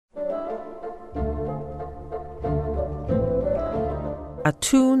A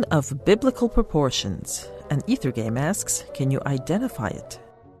tune of biblical proportions. An Ether Game asks, can you identify it?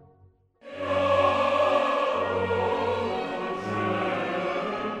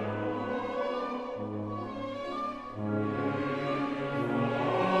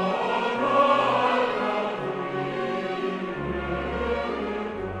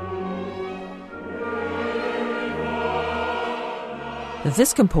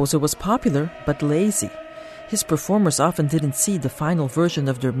 This composer was popular but lazy. His performers often didn't see the final version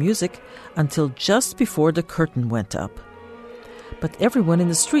of their music until just before the curtain went up. But everyone in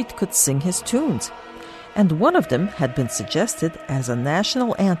the street could sing his tunes, and one of them had been suggested as a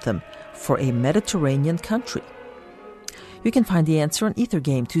national anthem for a Mediterranean country. You can find the answer on Ether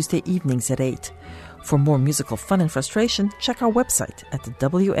Game Tuesday evenings at 8. For more musical fun and frustration, check our website at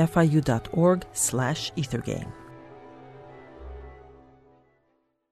wfiu.org/ethergame.